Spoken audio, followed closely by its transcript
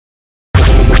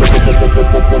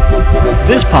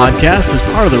This podcast is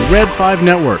part of the Red 5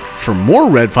 Network. For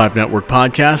more Red 5 Network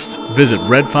podcasts, visit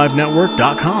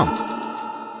red5network.com.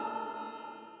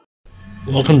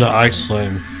 Welcome to Ike's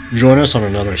Flame. Join us on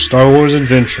another Star Wars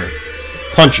adventure.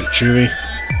 Punch it, Chewie.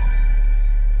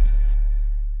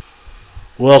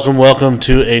 Welcome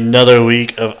to another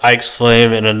week of Ike's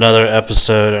Flame and another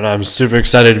episode, and I'm super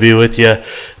excited to be with you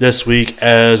this week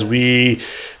as we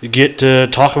get to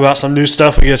talk about some new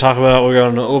stuff. We're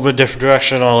going in a little bit different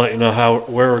direction. I'll let you know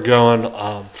where we're going,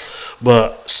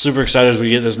 but super excited as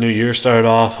we get this new year started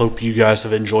off. Hope you guys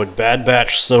have enjoyed Bad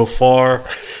Batch so far,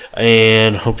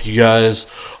 and hope you guys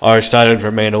are excited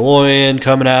for Mandalorian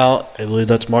coming out. I believe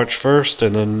that's March 1st,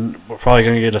 and then we're probably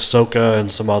going to get Ahsoka and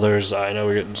some others. I know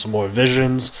we're getting some more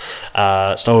Visions,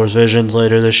 Star Wars Visions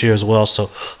later this year as well,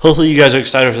 so hopefully you guys are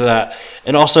excited for that.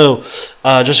 And also,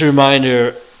 just a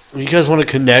reminder, if you guys want to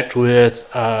connect with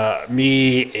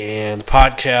me and the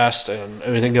podcast and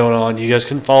everything going on, you guys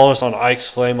can follow us on Ike's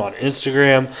Flame on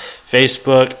Instagram,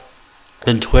 Facebook,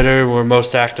 and Twitter. We're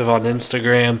most active on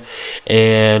Instagram,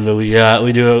 and we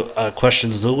do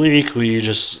questions of the week. We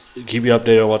just keep you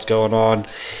updated on what's going on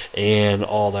and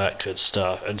all that good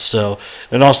stuff.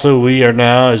 And also we are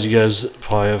now, as you guys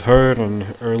probably have heard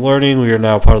and are learning, we are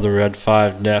now part of the Red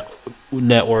 5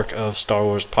 network of Star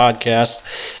Wars podcasts,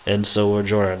 and so we're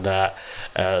joining that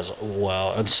as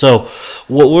well. And so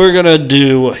what we're gonna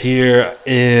do here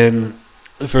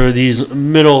for these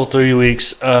middle 3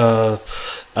 weeks, we got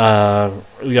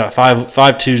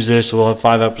five Tuesdays, so we'll have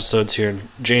 5 episodes here in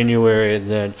January,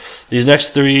 and then these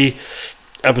next 3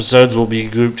 episodes will be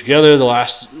grouped together. The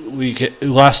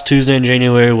last Tuesday in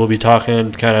January, we'll be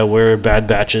talking kind of where Bad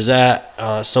Batch is at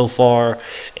so far,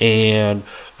 and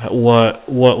what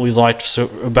we liked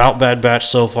about Bad Batch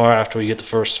so far after we get the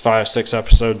first 5-6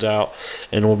 episodes out,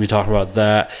 and we'll be talking about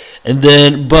that. And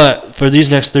then, but for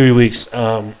these next 3 weeks,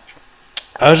 I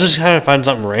was just kind of finding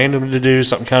something random to do,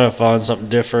 something kind of fun, something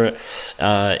different,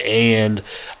 and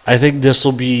I think this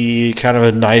will be kind of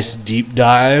a nice deep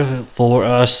dive for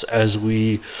us as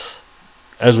we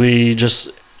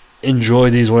just enjoy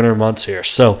these winter months here.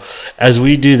 So as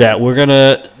we do that, we're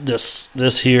gonna this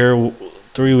here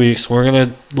 3 weeks, we're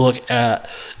gonna look at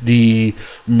the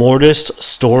Mortis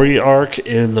story arc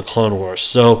in the Clone Wars.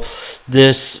 So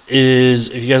this is,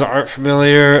 if you guys aren't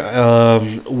familiar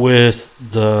with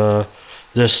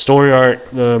this story arc,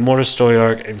 the Mortis story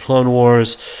arc in Clone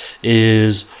Wars,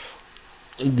 is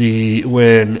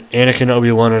when Anakin,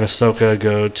 Obi-Wan, and Ahsoka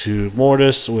go to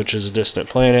Mortis, which is a distant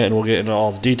planet, and we'll get into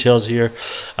all the details here.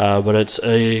 But it's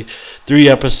 3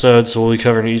 episodes, so we'll be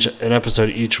covering an episode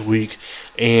each week.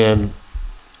 And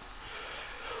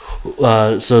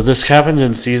so this happens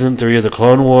in Season 3 of the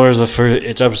Clone Wars.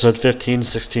 It's episode 15,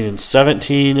 16, and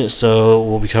 17. So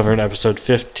we'll be covering episode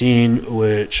 15,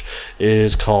 which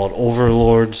is called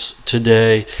Overlords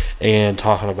today, and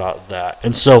talking about that.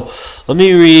 And so let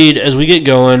me read, as we get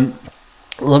going,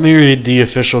 the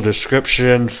official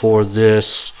description for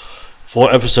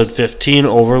episode 15,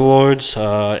 Overlords,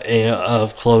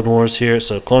 of Clone Wars here.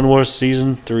 So Clone Wars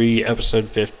Season 3, episode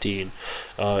 15.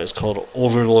 It's called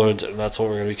Overlords, and that's what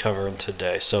we're going to be covering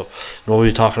today. So we'll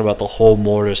be talking about the whole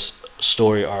Mortis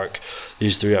story arc,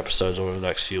 these 3 episodes over the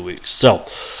next few weeks. So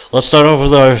let's start off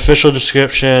with our official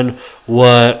description,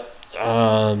 what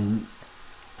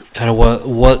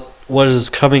is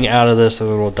coming out of this, and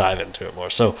then we'll dive into it more.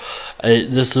 So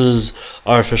this is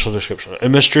our official description. A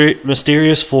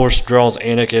mysterious force draws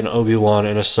Anakin, Obi-Wan,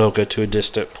 and Ahsoka to a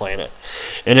distant planet.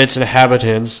 And its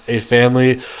inhabitants, a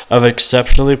family of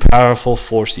exceptionally powerful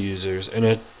force users, in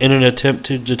an attempt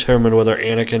to determine whether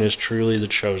Anakin is truly the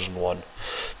chosen one.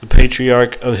 The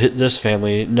patriarch of this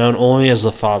family, known only as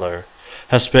the Father,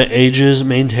 has spent ages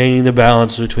maintaining the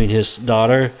balance between his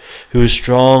daughter, who is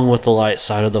strong with the light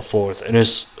side of the Force, and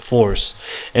his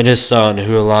son,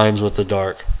 who aligns with the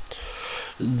dark.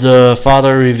 The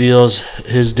Father reveals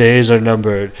his days are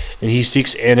numbered, and he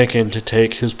seeks Anakin to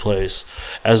take his place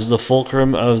as the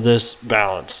fulcrum of this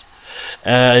balance.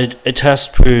 A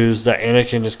test proves that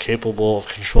Anakin is capable of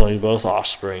controlling both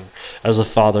offspring, as the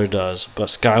Father does, but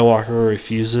Skywalker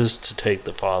refuses to take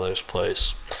the Father's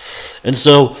place. And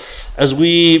so, that's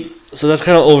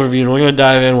kind of overview, and we're going to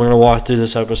dive in, we're going to walk through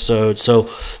this episode. So,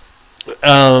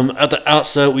 at the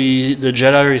outset, the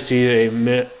Jedi receive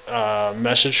a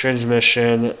message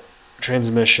transmission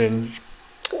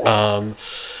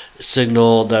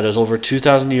signal that is over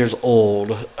 2,000 years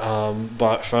old,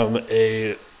 but from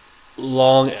a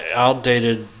long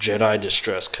outdated Jedi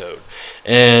distress code.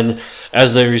 And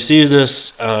as they receive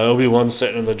this, Obi-Wan's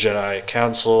sitting in the Jedi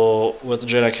Council with the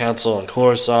Jedi Council on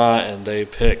Coruscant, and they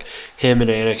pick him and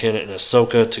Anakin and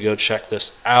Ahsoka to go check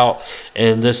this out.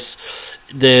 And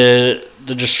the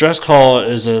distress call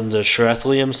is in the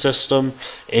Shrethlium system,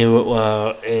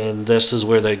 and this is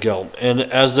where they go. And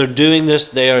as they're doing this,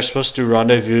 they are supposed to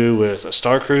rendezvous with a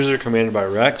star cruiser commanded by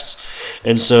Rex,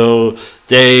 and so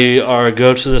they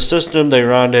go to the system. They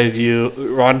rendezvous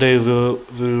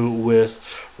with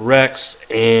Rex,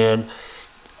 and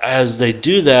as they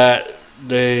do that,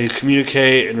 they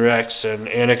communicate, and Rex and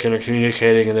Anakin are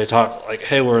communicating, and they talk like,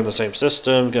 "Hey, we're in the same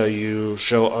system. Are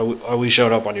we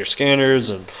showing up on your scanners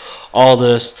and all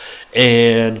this?"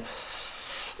 And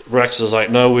Rex is like,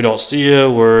 "No, we don't see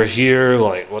you. We're here.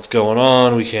 Like, what's going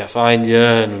on? We can't find you."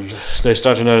 And they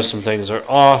start to notice some things are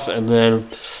off. And then,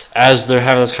 as they're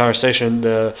having this conversation,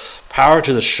 the power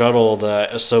to the shuttle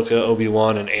that Ahsoka,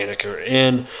 Obi-Wan, and Anakin are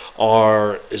in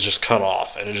is just cut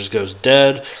off, and it just goes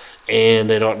dead. And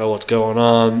they don't know what's going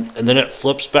on. And then it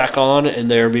flips back on, and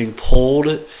they're being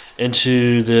pulled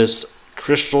into this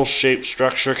crystal-shaped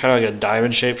structure, kind of like a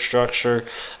diamond-shaped structure.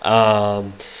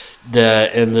 So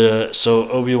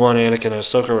Obi-Wan, Anakin, and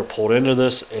Ahsoka were pulled into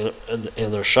this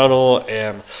in their shuttle,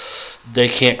 and they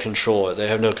can't control it. They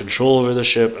have no control over the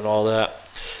ship and all that.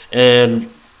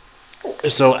 And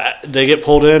so they get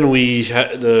pulled in.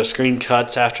 The screen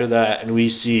cuts after that, and we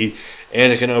see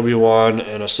Anakin, Obi-Wan,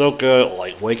 and Ahsoka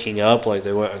like waking up, like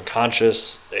they went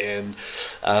unconscious, and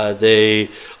they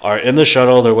are in the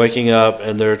shuttle. They're waking up,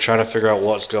 and they're trying to figure out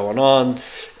what's going on.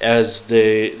 As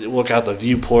they look out the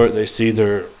viewport, they see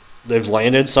they've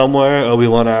landed somewhere.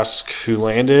 Obi-Wan asks who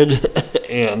landed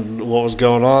and what was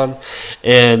going on,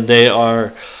 and they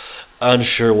are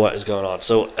unsure what is going on.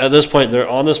 So at this point, they're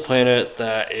on this planet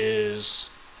that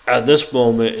is, at this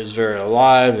moment, is very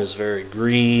alive, is very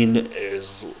green,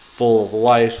 is full of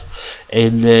life.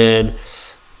 And then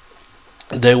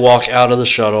they walk out of the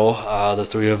shuttle, the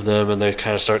three of them, and they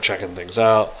kind of start checking things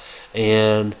out.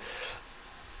 And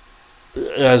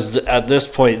at this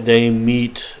point, they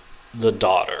meet the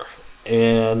daughter.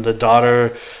 And the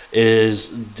daughter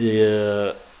is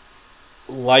the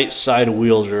light side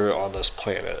wielder on this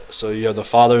planet. So you have the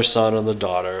father, son, and the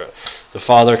daughter. The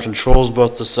father controls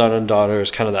both the son and daughter.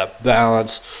 It's kind of that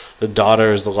balance. The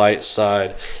daughter is the light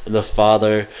side, and the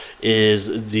father is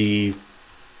the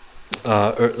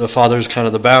father is kind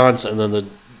of the balance, and then the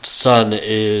son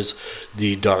is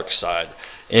the dark side.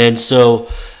 And so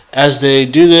as they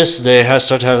do this, they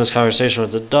start to have this conversation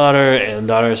with the daughter, and the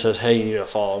daughter says, "Hey, you need to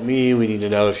follow me. We need to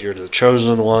know if you're the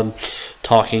chosen one,"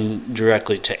 talking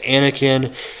directly to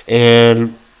Anakin,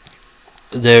 and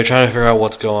they're trying to figure out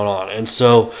what's going on. And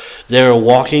so they're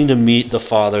walking to meet the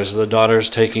father. So the daughter's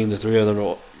taking the three of them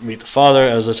to meet the father.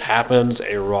 As this happens,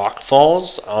 a rock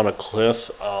falls on a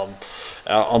cliff out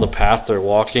on the path they're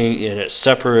walking, and it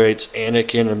separates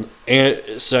Anakin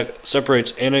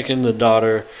the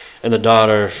daughter, and the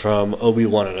daughter from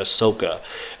Obi-Wan and Ahsoka.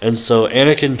 And so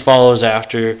Anakin follows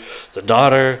after the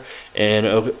daughter, and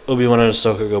Obi-Wan and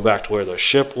Ahsoka go back to where their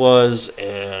ship was,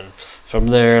 and from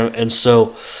there. And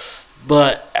so,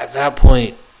 but at that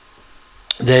point,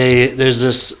 they're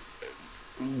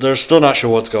still not sure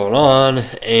what's going on,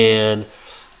 and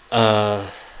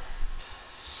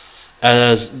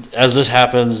as this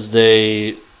happens,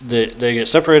 they get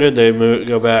separated. They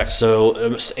go back. So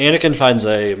Anakin finds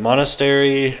a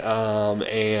monastery,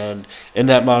 and in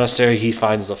that monastery, he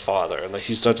finds the father, and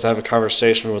he starts to have a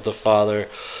conversation with the father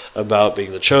about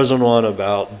being the chosen one,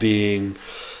 about being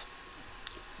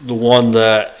the one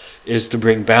that is to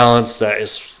bring balance, that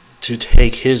is to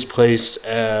take his place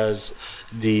as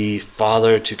the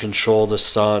father, to control the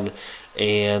son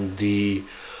and the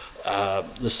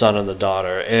son and the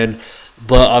daughter.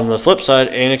 But on the flip side,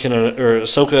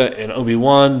 Ahsoka and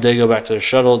Obi-Wan, they go back to their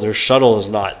shuttle. Their shuttle is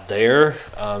not there,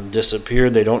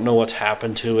 disappeared. They don't know what's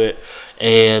happened to it.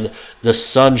 And the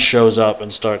son shows up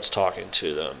and starts talking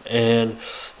to them. And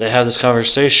they have this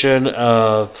conversation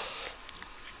of,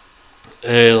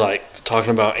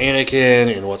 talking about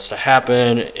Anakin and what's to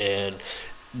happen. And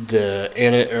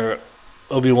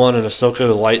Obi-Wan and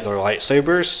Ahsoka light their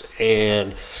lightsabers,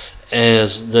 and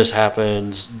as this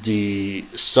happens, the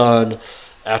son,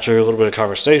 after a little bit of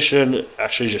conversation,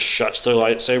 actually just shuts their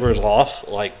lightsabers off,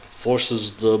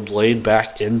 forces the blade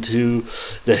back into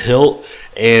the hilt,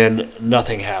 and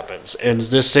nothing happens. And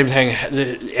this same thing,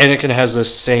 Anakin has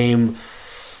this same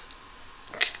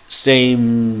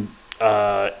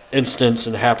instance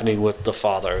and happening with the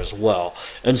father as well.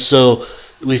 And so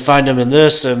we find him in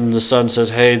this, and the son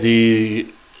says, "Hey,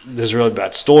 there's really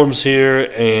bad storms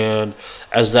here, and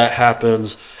as that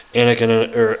happens,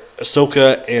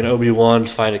 Ahsoka and Obi-Wan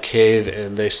find a cave,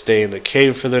 and they stay in the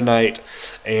cave for the night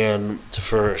and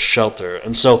for shelter.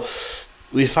 And so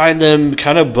we find them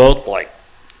kind of both like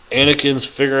Anakin's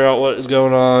figure out what is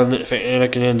going on.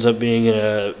 Anakin ends up being in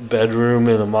a bedroom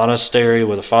in the monastery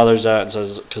where the father's at, and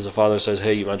says, because the father says,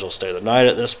 "Hey, you might as well stay the night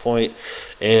at this point."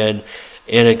 And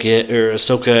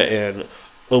Ahsoka and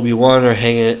Obi-Wan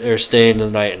are staying the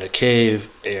night in a cave,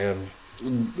 and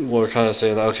we're kind of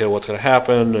saying, okay, what's going to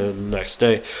happen the next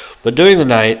day. But during the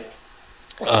night,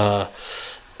 Anakin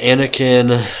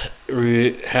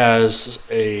has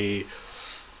a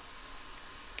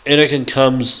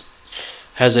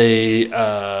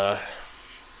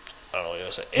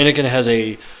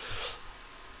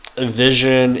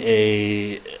vision,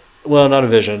 not a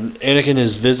vision. Anakin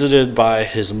is visited by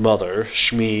his mother,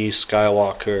 Shmi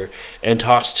Skywalker, and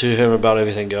talks to him about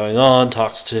everything going on,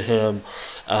 talks to him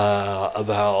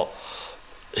about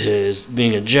his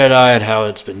being a Jedi and how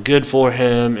it's been good for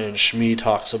him, and Shmi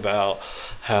talks about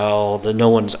how no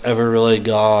one's ever really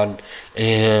gone,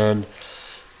 and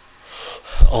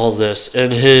all this.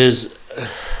 And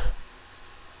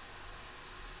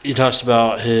he talks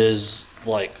about his,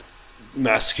 like,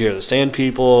 massacre of the Sand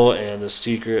People and the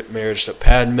secret marriage to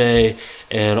Padme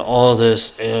and all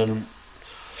this, and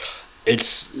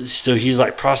he's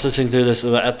like processing through this,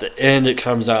 and at the end it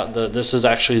comes out that this is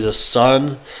actually the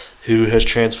son who has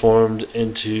transformed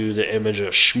into the image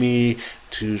of Shmi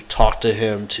to talk to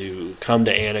him, to come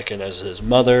to Anakin as his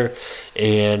mother.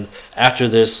 And after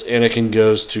this, Anakin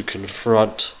goes to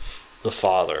confront the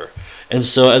father. And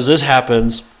so as this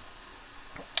happens,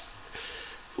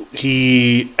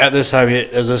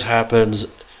 as this happens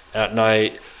at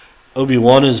night,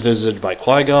 Obi-Wan is visited by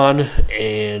Qui-Gon,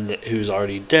 and who's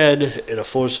already dead in a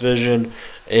Force vision,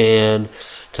 and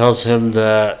tells him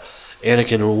that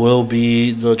Anakin will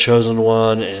be the chosen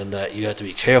one, and that you have to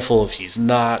be careful if he's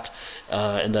not,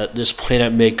 and that this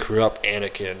planet may corrupt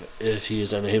Anakin if he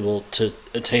is unable to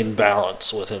attain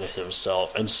balance within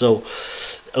himself. And so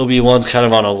Obi-Wan's kind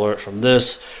of on alert from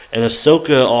this, and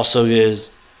Ahsoka also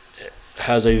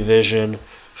has a vision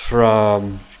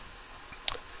from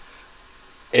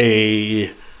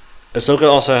Ahsoka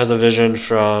also has a vision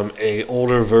from a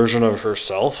older version of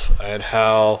herself, and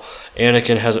how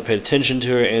Anakin hasn't paid attention to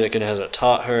her, Anakin hasn't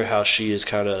taught her, how she is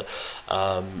kind of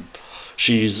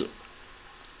she's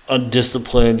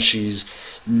undisciplined, she's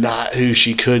not who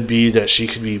she could be, that she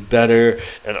could be better,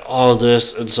 and all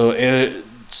this. And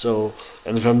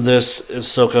from this,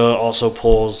 Ahsoka also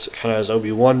pulls, kind of as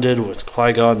Obi-Wan did with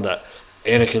Qui-Gon, that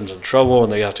Anakin's in trouble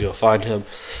and they have to go find him.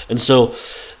 And so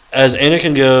as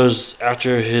Anakin goes,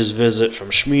 after his visit from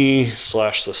Shmi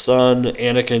 / the son,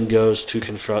 Anakin goes to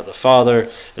confront the father,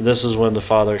 and this is when the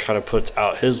father kind of puts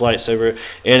out his lightsaber.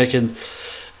 Anakin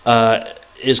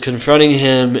is confronting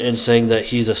him and saying that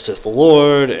he's a Sith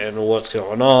Lord and what's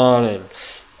going on. And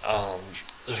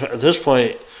at this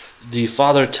point, the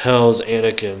father tells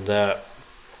Anakin that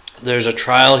there's a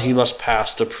trial he must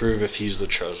pass to prove if he's the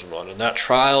chosen one, and that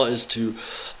trial is to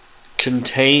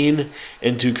contain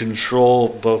and to control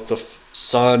both the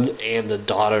son and the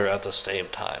daughter at the same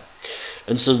time.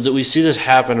 And so that we see this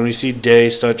happen, and we see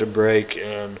day start to break,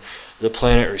 and the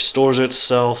planet restores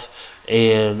itself,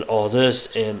 and all this.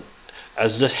 And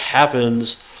as this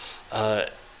happens,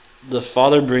 the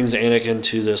father brings Anakin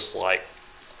to this, like,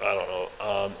 I don't know,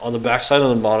 on the backside of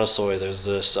the monastery, there's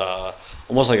this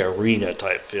almost like arena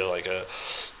type feel, like a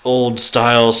old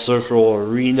style circle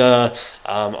arena.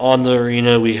 On the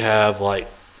arena we have like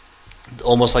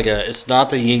almost like it's not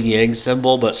the yin yang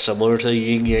symbol, but similar to the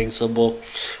yin yang symbol,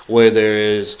 where there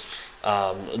is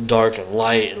dark and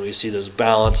light, and we see this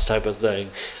balance type of thing.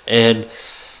 And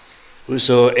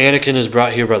so Anakin is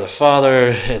brought here by the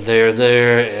father, and they are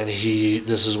there, and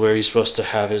this is where he's supposed to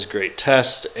have his great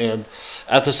test. And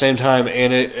at the same time,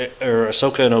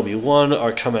 Ahsoka and Obi-Wan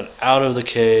are coming out of the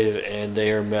cave, and they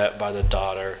are met by the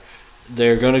daughter.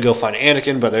 They're going to go find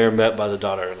Anakin, but they are met by the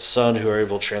daughter and son, who are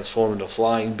able to transform into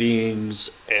flying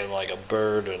beings and like a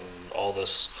bird and all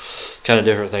this kind of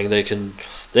different thing. They can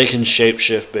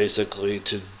shapeshift basically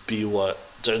to do what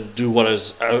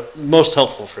is most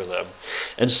helpful for them.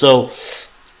 And so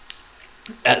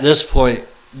at this point,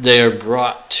 they are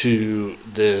brought to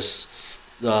this.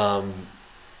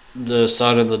 The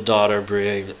son and the daughter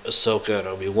bring Ahsoka and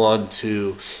Obi-Wan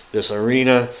to this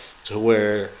arena, to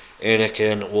where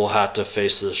Anakin will have to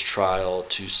face this trial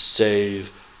to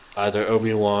save either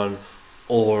Obi-Wan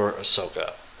or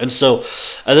Ahsoka. And so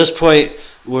at this point,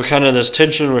 we're kind of in this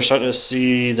tension. We're starting to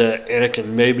see that Anakin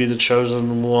may be the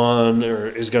chosen one, or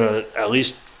is going to at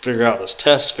least figure out this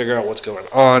test, figure out what's going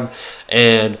on,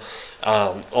 and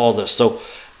all this. So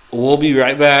we'll be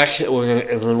right back, and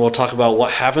then we'll talk about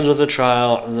what happens with the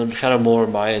trial, and then kind of more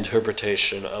my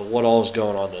interpretation of what all is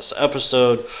going on this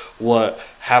episode, what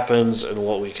happens, and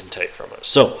what we can take from it.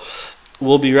 So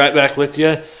we'll be right back with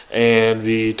you and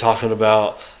be talking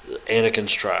about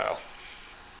Anakin's trial.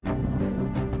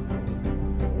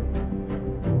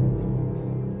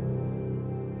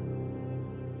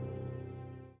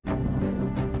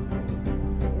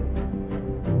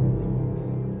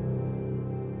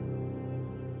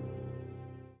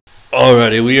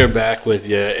 Alrighty, we are back with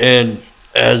you, and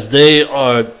as they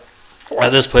are at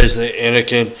this place,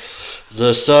 Anakin,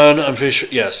 the son, I'm pretty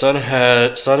sure, son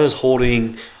is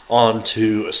holding on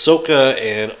to Ahsoka,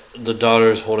 and the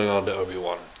daughter is holding on to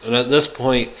Obi-Wan. And at this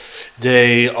point,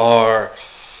 they are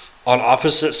on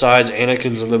opposite sides.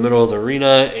 Anakin's in the middle of the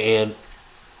arena, and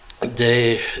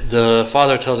the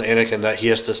father tells Anakin that he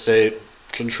has to stay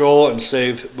control and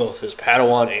save both his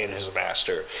Padawan and his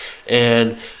master,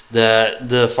 and that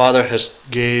the father has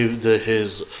gave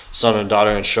his son and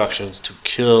daughter instructions to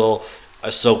kill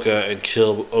Ahsoka and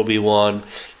kill Obi-Wan,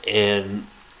 and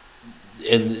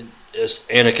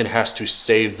Anakin has to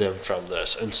save them from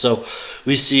this. And so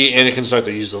we see Anakin start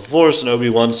to use the Force, and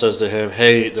Obi-Wan says to him,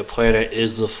 hey, the planet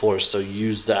is the Force, so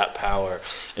use that power.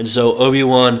 And so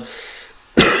Obi-Wan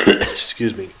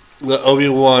excuse me,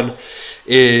 Obi-Wan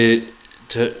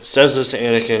says this to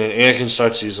Anakin, and Anakin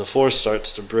starts to use the Force,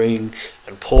 starts to bring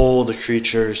and pull the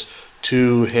creatures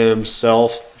to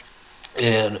himself.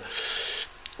 And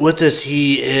with this,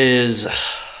 he's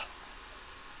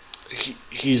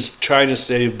trying to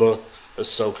save both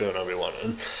Ahsoka and Obi-Wan.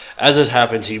 And as this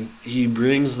happens, he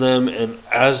brings them, and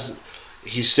as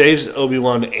he saves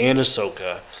Obi-Wan and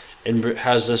Ahsoka, and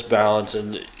has this balance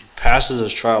and passes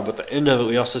his trial. But at the end of it,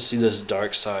 we also see this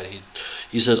dark side.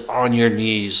 He says, on your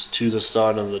knees, to the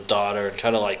son and the daughter, and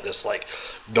kind of like this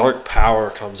dark power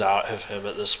comes out of him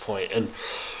at this point. And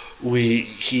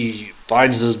he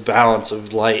finds this balance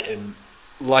of light and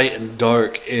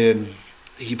dark, and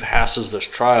he passes this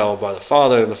trial by the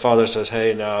father, and the father says,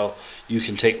 hey, now you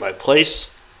can take my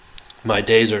place. My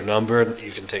days are numbered.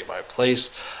 You can take my place.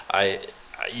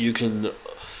 You can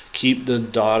keep the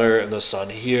daughter and the son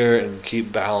here and keep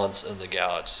balance in the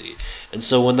galaxy. And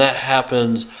so when that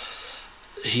happens,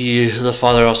 the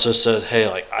father also says,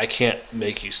 hey, I can't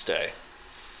make you stay.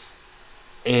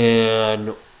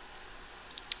 And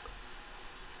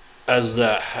as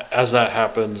that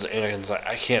happens, Anakin's like,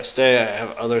 I can't stay, I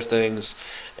have other things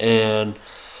and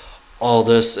all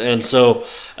this. And so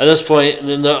at this point,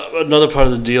 then another part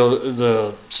of the deal,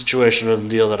 the situation of the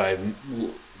deal that I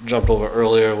jumped over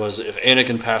earlier, was if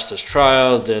Anakin passed this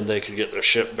trial, then they could get their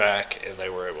ship back and they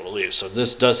were able to leave. So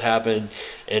this does happen,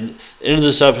 and in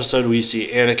this episode we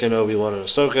see Anakin, Obi-Wan, and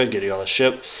Ahsoka getting on the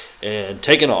ship and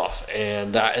taking off,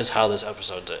 and that is how this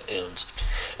episode ends.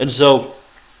 And so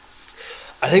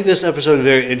I think this episode is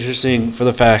very interesting for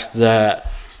the fact that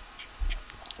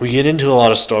we get into a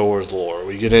lot of Star Wars lore.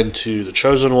 We get into the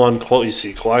Chosen One, you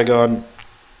see Qui-Gon.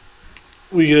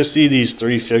 We get to see these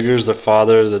three figures, the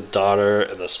father, the daughter,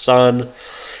 and the son.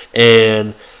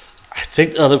 And I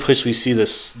think the other place we see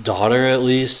this daughter, at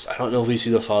least, I don't know if we see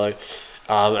the father.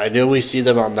 I know we see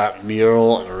them on that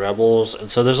mural in Rebels. And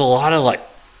so there's a lot of,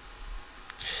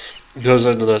 goes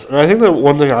into this. And I think that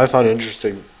one thing I find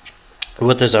interesting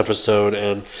with this episode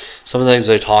and some of the things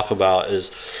they talk about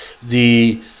is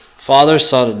the father,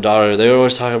 son, and daughter. They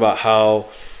always talk about how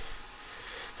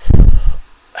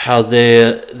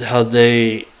they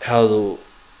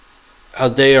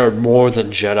are more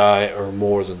than Jedi or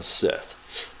more than Sith.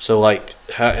 So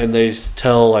and they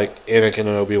tell Anakin and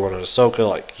Obi-Wan and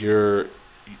Ahsoka,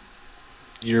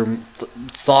 your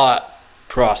thought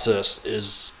process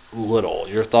is little.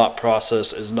 Your thought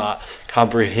process is not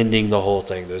comprehending the whole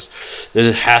thing.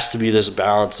 There has to be this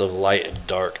balance of light and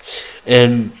dark,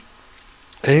 and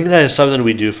I think that is something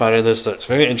we do find in this that's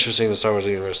very interesting in the Star Wars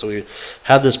universe. So we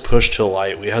have this push to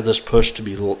light. We have this push to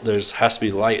be, has to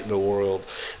be light in the world,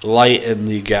 light in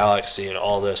the galaxy and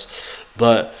all this.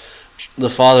 But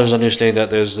the fathers understand that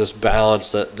there's this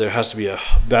balance, that there has to be a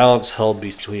balance held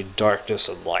between darkness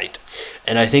and light.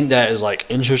 And I think that is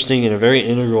interesting and a very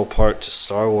integral part to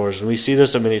Star Wars. And we see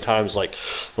this many times,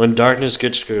 when darkness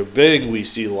gets too big, we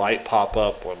see light pop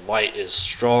up. When light is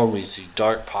strong, we see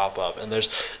dark pop up. And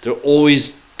they're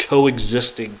always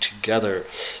coexisting together.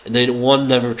 And one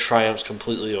never triumphs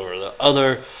completely over the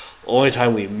other. The only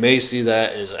time we may see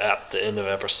that is at the end of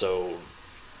episode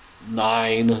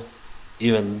 9.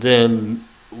 Even then,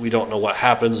 we don't know what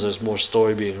happens. There's more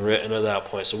story being written at that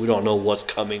point, so we don't know what's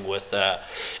coming with that.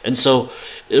 And so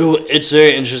it's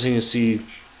very interesting to see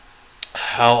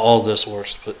how all this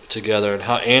works put together and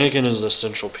how Anakin is the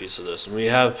central piece of this. And we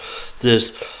have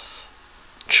this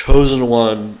chosen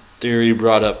one theory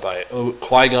brought up by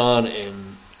Qui-Gon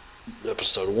in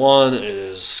episode 1. It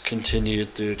is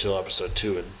continued through till episode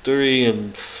 2 and 3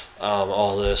 and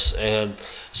all this. And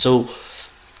so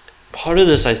part of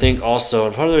this, I think, also,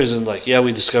 and part of the reason,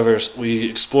 we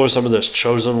explore some of this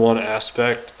chosen one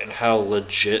aspect and how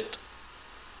legit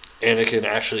Anakin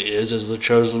actually is the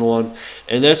chosen one.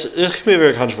 And this can be a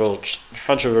very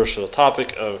controversial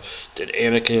topic of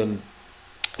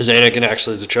is Anakin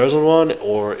actually the chosen one,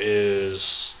 or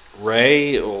is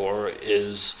Rey, or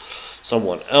is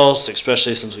someone else,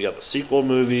 especially since we got the sequel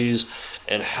movies,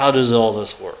 and how does all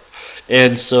this work?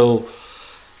 And so,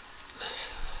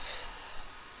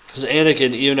 because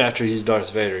Anakin, even after he's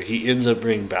Darth Vader, he ends up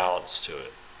bringing balance to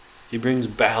it. He brings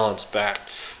balance back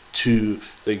to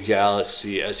the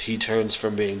galaxy as he turns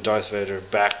from being Darth Vader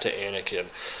back to Anakin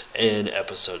in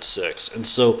episode 6. And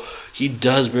so he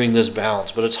does bring this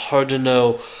balance, but it's hard to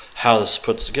know how this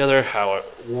puts together, how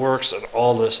it works, and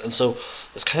all this. And so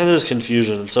it's kind of this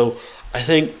confusion. And so I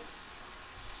think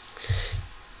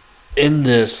in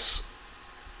this,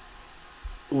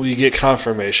 we get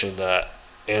confirmation that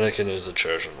Anakin is the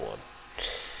chosen one.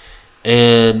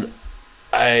 And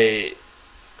I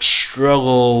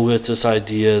struggle with this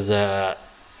idea that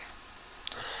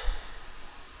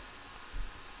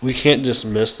we can't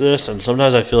dismiss this, and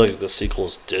sometimes I feel like the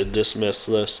sequels did dismiss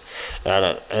this,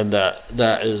 and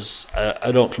that is,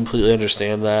 I don't completely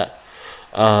understand that.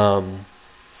 And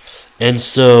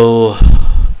so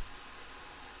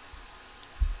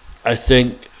I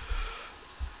think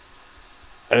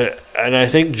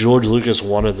George Lucas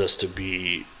wanted this to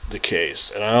be the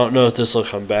case, and I don't know if this will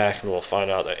come back and we'll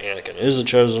find out that Anakin is the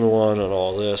chosen one and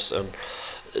all this, and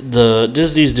the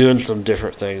Disney's doing some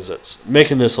different things that's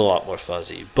making this a lot more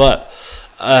fuzzy. But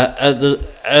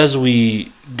as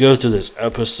we go through this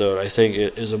episode, I think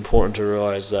it is important to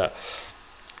realize that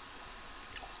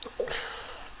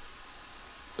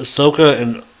Ahsoka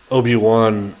and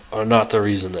Obi-Wan are not the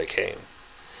reason they came.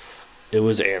 It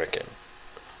was Anakin.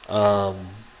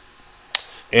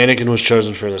 Anakin was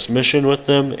chosen for this mission with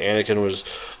them. Anakin was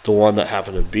the one that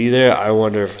happened to be there. I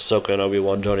wonder if Ahsoka and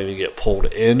Obi-Wan don't even get pulled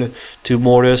in to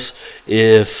Mortis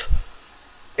if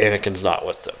Anakin's not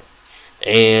with them.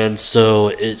 And so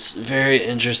it's very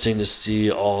interesting to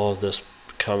see all of this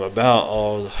come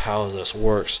about, how this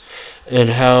works, and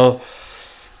how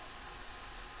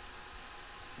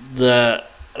that.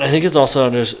 I think it's also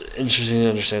interesting to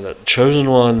understand that Chosen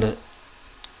One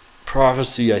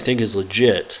prophecy, I think, is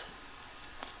legit.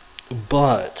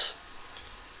 But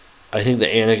I think the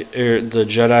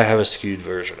Jedi have a skewed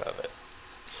version of it.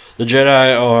 The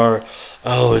Jedi are,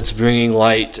 it's bringing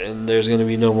light, and there's going to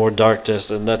be no more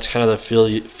darkness, and that's kind of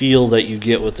the feel that you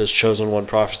get with this Chosen One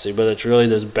prophecy. But it's really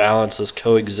this balance, this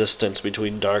coexistence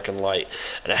between dark and light,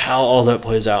 and how all that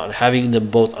plays out, and having them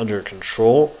both under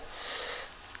control.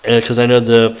 And because I know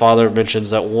the Father mentions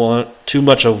that too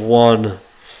much of one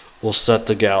will set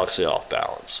the galaxy off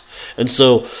balance. And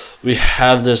so we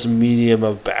have this medium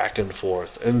of back and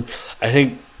forth. And I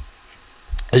think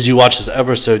as you watch this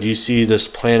episode, you see this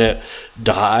planet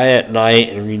die at night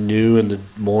and renew in the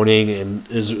morning, and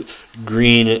is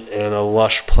green and a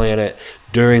lush planet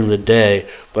during the day,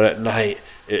 but at night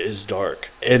it is dark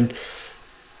and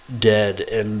dead.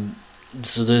 And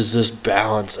so there's this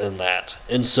balance in that.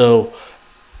 And so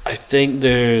I think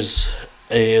there's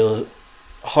a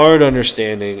hard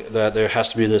understanding that there has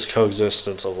to be this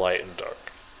coexistence of light and dark.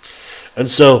 And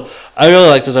so I really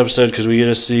like this episode because we get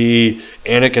to see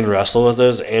Anakin wrestle with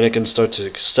this. Anakin start to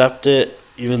accept it,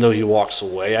 even though he walks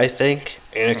away, I think.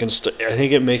 I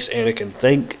think it makes Anakin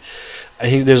think. I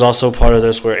think there's also part of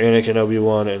this where Anakin,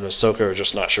 Obi-Wan, and Ahsoka are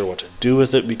just not sure what to do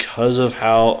with it because of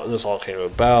how this all came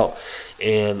about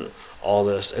and all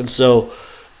this. And so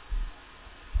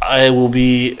I will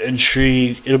be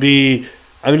intrigued.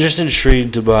 I'm just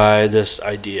intrigued by this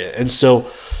idea. And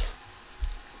so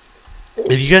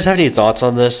if you guys have any thoughts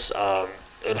on this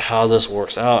and how this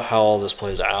works out, how all this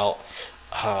plays out,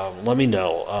 let me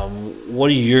know.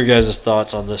 What are your guys'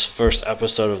 thoughts on this first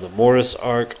episode of the Mortis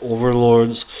arc,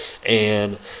 Overlords?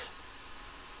 And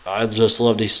I'd just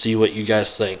love to see what you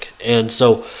guys think. And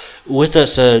so with that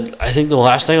said, I think the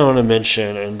last thing I want to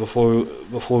mention, and before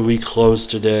we close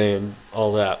today and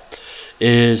all that,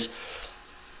 is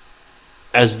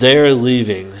as they're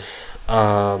leaving,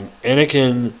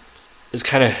 Anakin is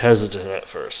kind of hesitant at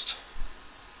first.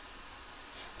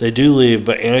 they do leave,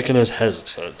 but Anakin is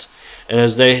hesitant. And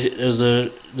as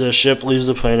the ship leaves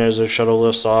the planet, as their shuttle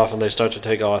lifts off and they start to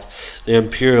take off, the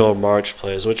Imperial March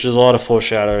plays, which is a lot of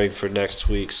foreshadowing for next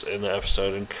week's in the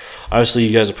episode. And obviously,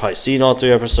 you guys have probably seen all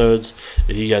 3 episodes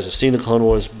if you guys have seen the Clone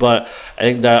Wars. But I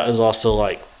think that is also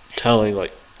like telling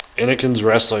like Anakin's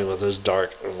wrestling with his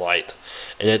dark and light,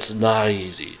 and it's not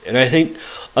easy. And I think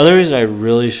other reason I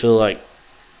really feel like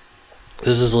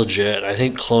this is legit, I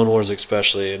think Clone Wars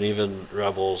especially, and even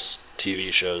Rebels TV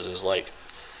shows, is like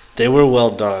they were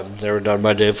well done. They were done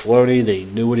by Dave Filoni. They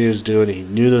knew what he was doing. He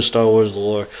knew the Star Wars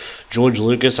lore. George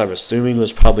Lucas, I'm assuming,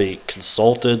 was probably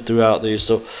consulted throughout these.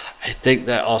 So I think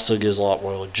that also gives a lot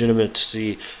more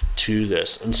legitimacy to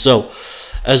this. And so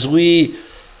as you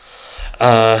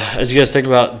guys think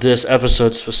about this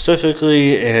episode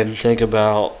specifically and think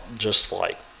about just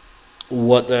like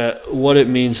what it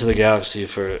means to the galaxy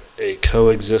for a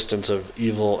coexistence of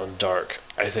evil and dark,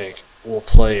 I think will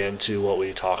play into what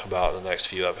we talk about in the next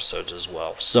few episodes as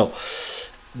well. So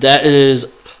that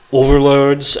is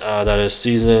Overlords. That is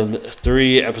season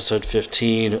 3, episode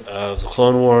 15 of the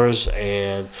Clone Wars,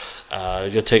 and you're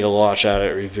gonna take a watch at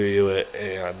it, review it,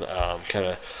 and kind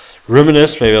of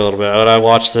reminisce maybe a little bit. When I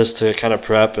watched this to kind of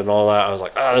prep and all that, I was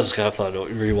like, this is kind of fun to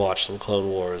rewatch some Clone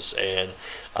Wars, and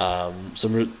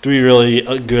some 3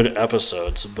 really good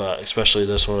episodes, but especially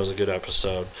this one was a good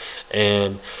episode,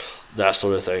 and that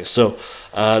sort of thing. So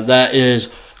that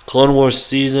is Clone Wars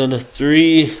Season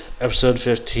 3, Episode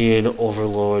 15,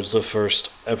 Overlords, the first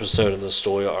episode in the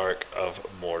story arc of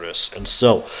Mortis. And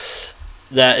so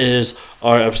that is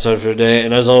our episode for today.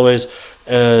 And as always,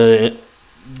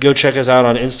 go check us out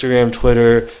on Instagram,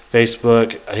 Twitter,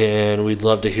 Facebook, and we'd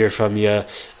love to hear from you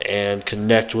and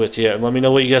connect with you. And let me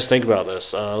know what you guys think about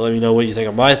this. Let me know what you think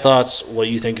of my thoughts, what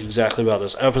you think exactly about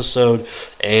this episode,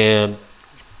 and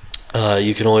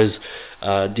you can always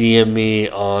DM me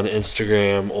on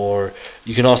Instagram, or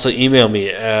you can also email me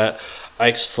at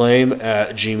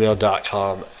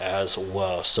ikesflame@gmail.com as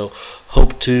well. So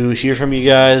hope to hear from you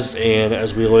guys, and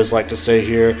as we always like to say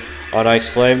here on Ike's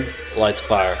Flame, light the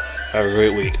fire. Have a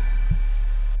great week.